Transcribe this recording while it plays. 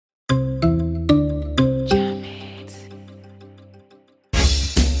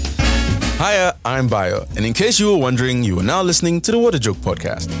Hiya, I'm Bayo, and in case you were wondering, you are now listening to the What a Joke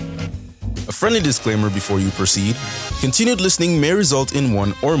podcast. A friendly disclaimer before you proceed: continued listening may result in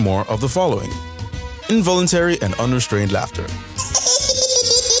one or more of the following: involuntary and unrestrained laughter,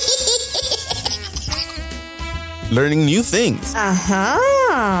 learning new things,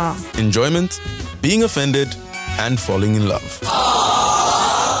 enjoyment, being offended, and falling in love.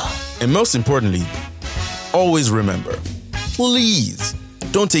 And most importantly, always remember, please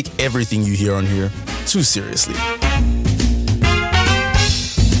don't take everything you hear on here too seriously.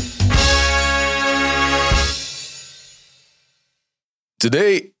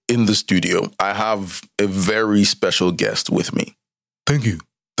 Today in the studio, I have a very special guest with me. Thank you.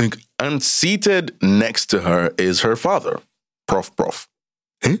 And seated next to her is her father, Prof.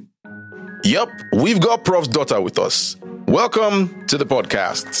 Eh? Yep, we've got Prof's daughter with us. Welcome to the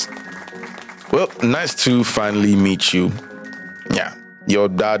podcast. Well, nice to finally meet you. Yeah, your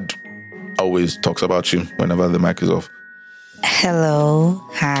dad always talks about you whenever the mic is off. Hello.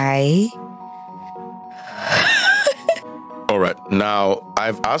 Hi. All right, now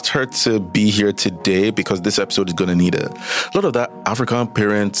I've asked her to be here today because this episode is going to need a lot of that African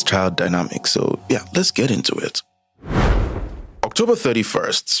parent-child dynamic. So yeah, let's get into it. October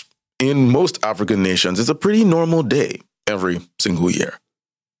 31st, in most African nations, is a pretty normal day every single year.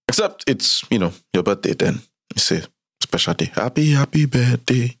 Except it's, your birthday then. You say, special day. Happy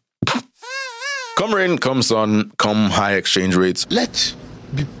birthday. Come rain, come sun, come high exchange rates. Let's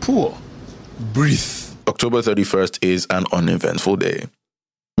be poor. Breathe. October 31st is an uneventful day.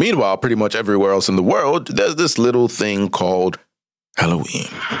 Meanwhile, pretty much everywhere else in the world, there's this little thing called Halloween.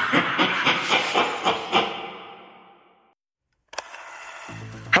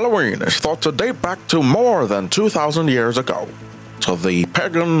 Halloween is thought to date back to more than 2,000 years ago, to the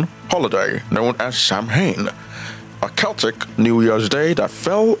pagan holiday known as Samhain, a Celtic New Year's Day that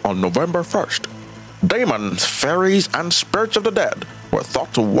fell on November 1st. Demons, fairies, and spirits of the dead were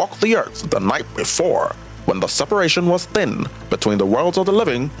thought to walk the earth the night before, when the separation was thin between the worlds of the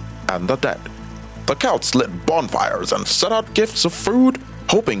living and the dead. The Celts lit bonfires and set out gifts of food,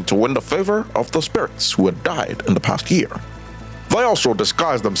 hoping to win the favor of the spirits who had died in the past year. They also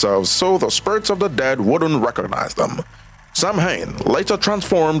disguised themselves so the spirits of the dead wouldn't recognize them. Samhain later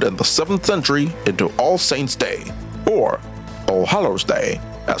transformed in the 7th century into All Saints' Day, or All Hallows' Day,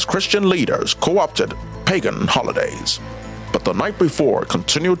 as Christian leaders co-opted pagan holidays. But the night before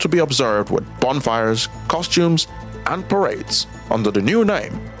continued to be observed with bonfires, costumes, and parades under the new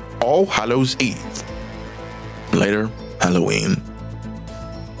name All Hallows' Eve. Later, Halloween.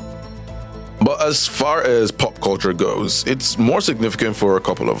 But as far as pop culture goes, it's more significant for a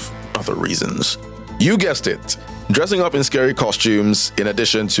couple of other reasons. You guessed it, dressing up in scary costumes, in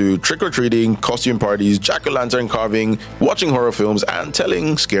addition to trick-or-treating, costume parties, jack-o'-lantern carving, watching horror films, and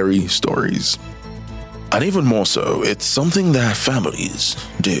telling scary stories. And even more so, it's something that families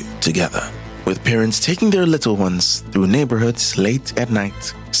do together, with parents taking their little ones through neighborhoods late at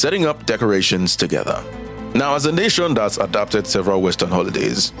night, setting up decorations together. Now, as a nation that's adopted several Western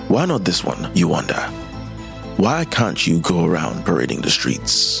holidays, why not this one, you wonder? Why can't you go around parading the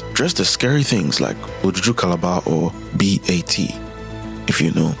streets, dressed as scary things like Ojuju Calabar or BAT? If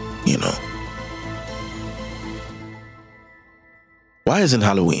you know, you know. Why isn't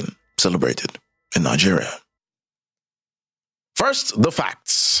Halloween celebrated in Nigeria? First, the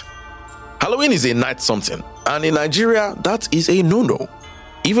facts. Halloween is a night something, and in Nigeria, that is a no-no.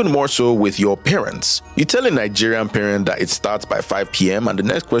 Even more so with your parents. You tell a Nigerian parent that it starts by 5 p.m. and the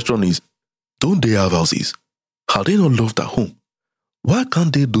next question is, don't they have houses? Are they not loved at home? Why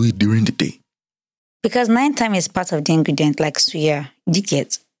can't they do it during the day? Because night time is part of the ingredient, like suya. You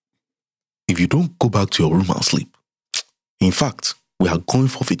get. If you don't go back to your room and sleep. In fact, we are going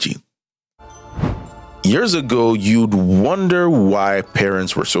for vigil. Years ago, you'd wonder why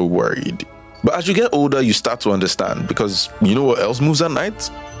parents were so worried. But as you get older, you start to understand, because you know what else moves at night?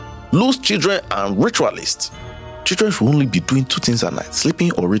 Loose children and ritualists. Children should only be doing 2 things at night,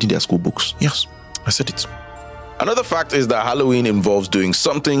 sleeping or reading their school books. Yes, I said it. Another fact is that Halloween involves doing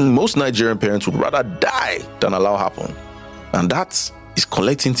something most Nigerian parents would rather die than allow happen. And that is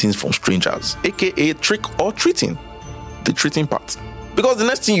collecting things from strangers, aka trick or treating. The treating part. Because the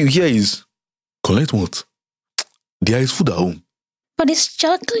next thing you hear is, collect what? There is food at home. But it's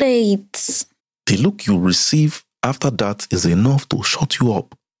chocolates. The look you receive after that is enough to shut you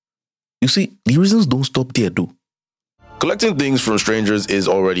up. You see, the reasons don't stop there though. Collecting things from strangers is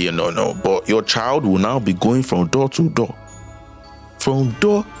already a no-no, but your child will now be going from door to door. From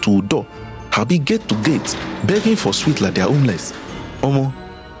door to door. Happy gate to gate, begging for sweet like they're homeless. Omo,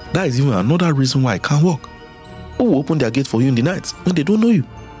 that is even another reason why I can't walk. Who will open their gate for you in the night when they don't know you?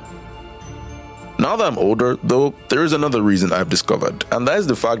 Now that I'm older, though, there is another reason I've discovered, and that is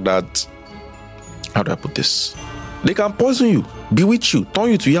the fact that, how do I put this? They can poison you, bewitch you, turn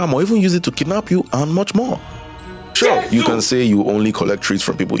you to yam, or even use it to kidnap you, and much more. Sure, you can say you only collect treats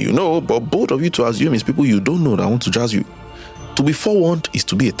from people you know, but both of you to assume is people you don't know that want to jazz you. To be forewarned is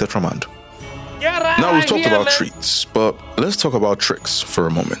to be a tetramand. Now we've talked about treats, but let's talk about tricks for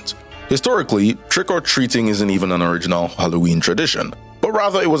a moment. Historically, trick-or-treating isn't even an original Halloween tradition, but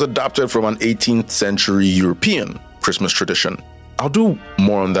rather it was adapted from an 18th century European Christmas tradition. I'll do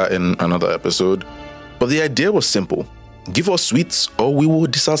more on that in another episode, but the idea was simple. Give us sweets or we will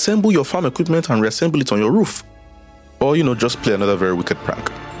disassemble your farm equipment and reassemble it on your roof. Or, just play another very wicked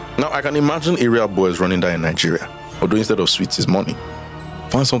prank. Now, I can imagine area boys running that in Nigeria, although instead of sweets is money.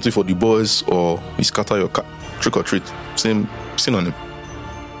 Find something for the boys or you scatter your cat. Trick or treat, same synonym.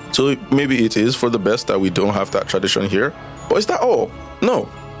 So maybe it is for the best that we don't have that tradition here. But is that all? No,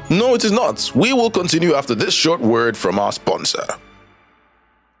 it is not. We will continue after this short word from our sponsor.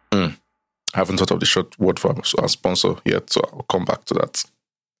 I haven't thought of the short word for our sponsor yet, so I'll come back to that.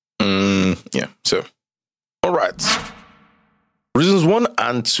 All right. Reasons 1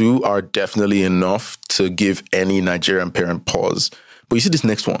 and 2 are definitely enough to give any Nigerian parent pause. But you see this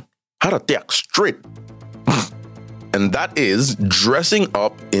next one. How to take straight. And that is dressing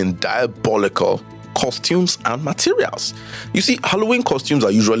up in diabolical costumes and materials. You see, Halloween costumes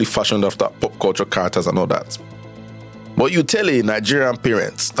are usually fashioned after pop culture characters and all that. But you tell a Nigerian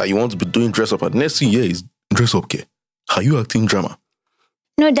parent that you want to be doing dress up, and next thing you hear is dress up, okay? Are you acting drama?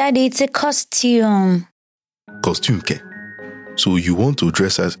 No, Daddy, it's a costume. Costume, okay? So you want to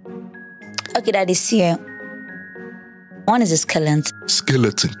dress as... Okay, Daddy, see here. One is a skeleton.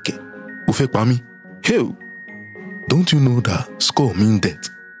 Skeleton, okay? Ufek Pami? Hey, don't you know that skull means death?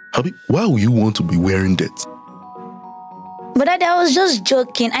 Abi, why would you want to be wearing death? But Daddy, I was just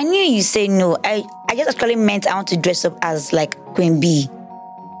joking. I knew you say no. I just actually meant I want to dress up as like Queen Bee.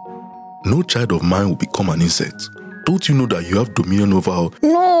 No child of mine will become an insect. Don't you know that you have dominion over her?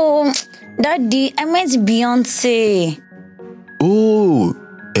 No, Daddy, I meant Beyonce. Oh,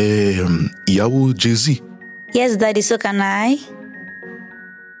 Ìyàwó Jay-Z. Yes, Daddy, so can I?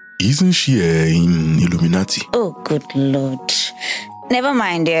 Isn't she in Illuminati? Oh, good Lord. Never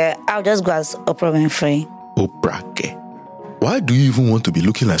mind, dear. I'll just go as Oprah Winfrey. Oprah, okay. Why do you even want to be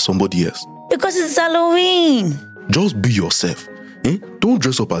looking like somebody else? Because it's Halloween. Just be yourself. Don't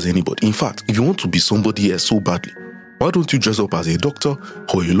dress up as anybody. In fact, if you want to be somebody else so badly, why don't you dress up as a doctor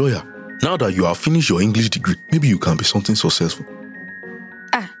or a lawyer? Now that you have finished your English degree, maybe you can be something successful.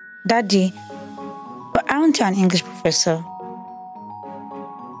 Daddy, but aren't you an English professor?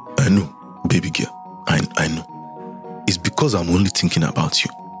 I know, baby girl. I know. It's because I'm only thinking about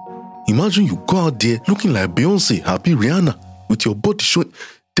you. Imagine you go out there looking like Beyonce, happy Rihanna, with your body showing.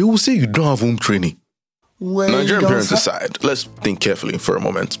 They will say you don't have home training. Nigerian parents aside, let's think carefully for a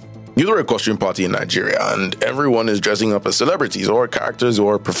moment. You throw a costume party in Nigeria and everyone is dressing up as celebrities or characters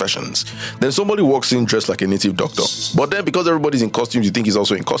or professions. Then somebody walks in dressed like a native doctor. But then because everybody's in costumes, you think he's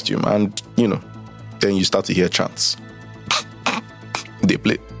also in costume. And, then you start to hear chants. They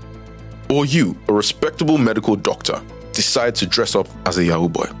play. Or you, a respectable medical doctor, decide to dress up as a Yahoo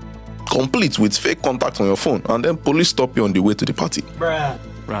boy. Complete with fake contacts on your phone, and then police stop you on the way to the party. Bruh.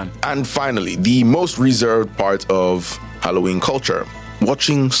 Run. And finally, the most reserved part of Halloween culture,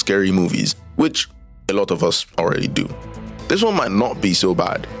 watching scary movies, which a lot of us already do. This one might not be so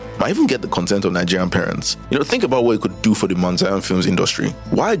bad. Might even get the consent of Nigerian parents. Think about what it could do for the Manzayan films industry.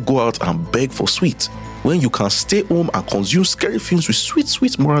 Why go out and beg for sweets when you can stay home and consume scary films with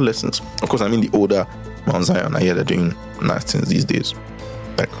sweet moral lessons? Of course, I mean the older Manzayan. I hear they're doing nice things these days.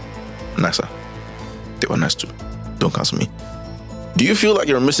 Like, nicer. They were nice too. Don't cancel me. Do you feel like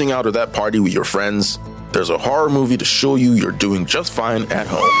you're missing out at that party with your friends? There's a horror movie to show you you're doing just fine at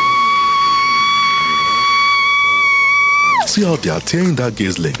home. See how they are tearing that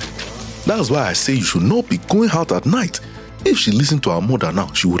girl's leg? That's why I say you should not be going out at night. If she listened to her mother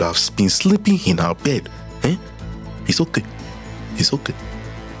now, she would have been sleeping in her bed. It's okay.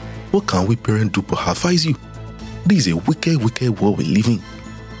 What can we parents do but advise you? This is a wicked world we live in.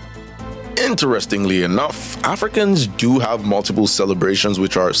 Interestingly enough, Africans do have multiple celebrations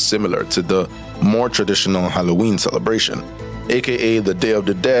which are similar to the more traditional Halloween celebration, aka the Day of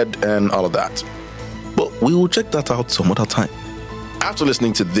the Dead and all of that. But we will check that out some other time. After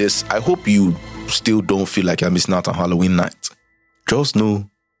listening to this, I hope you still don't feel like you're missing out on Halloween night. Just know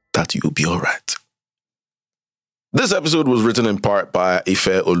that you'll be alright. This episode was written in part by Ife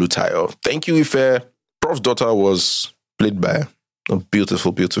Olutayo. Thank you, Ife. Prof's daughter was played by a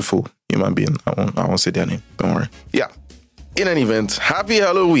beautiful human being. I won't say their name. Don't worry. Yeah. In any event, happy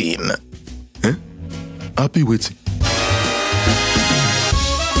Halloween. Happy waiting.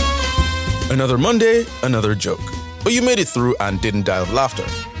 Another Monday, another joke. But you made it through and didn't die of laughter.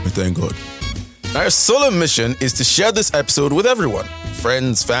 Thank God. Now, our solo mission is to share this episode with everyone.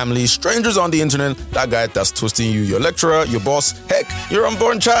 Friends, family, strangers on the internet, that guy that's toasting you, your lecturer, your boss, heck, your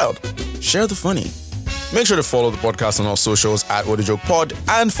unborn child. Share the funny. Make sure to follow the podcast on all socials at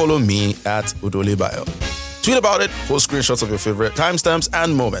WhatAJokePod and follow me at Udolebayo. Tweet about it, post screenshots of your favorite timestamps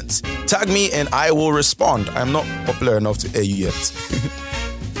and moments. Tag me and I will respond. I'm not popular enough to air you yet.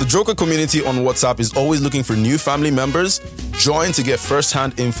 The Joker community on WhatsApp is always looking for new family members. Join to get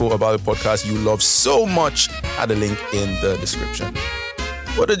first-hand info about the podcast you love so much at the link in the description.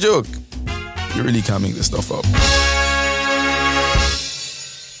 What a joke. You really can't make this stuff up.